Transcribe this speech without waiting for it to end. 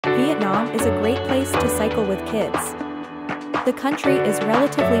Vietnam is a great place to cycle with kids. The country is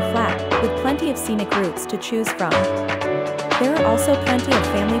relatively flat, with plenty of scenic routes to choose from. There are also plenty of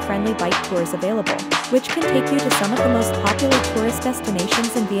family-friendly bike tours available, which can take you to some of the most popular tourist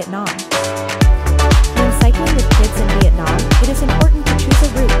destinations in Vietnam. When cycling with kids in Vietnam, it is important to choose a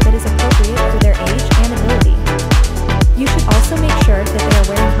route that is appropriate for their age and ability. You should also make sure that they are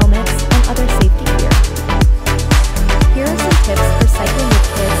wearing helmets and other safety gear. Here are some tips for cycling with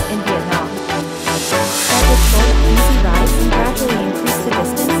kids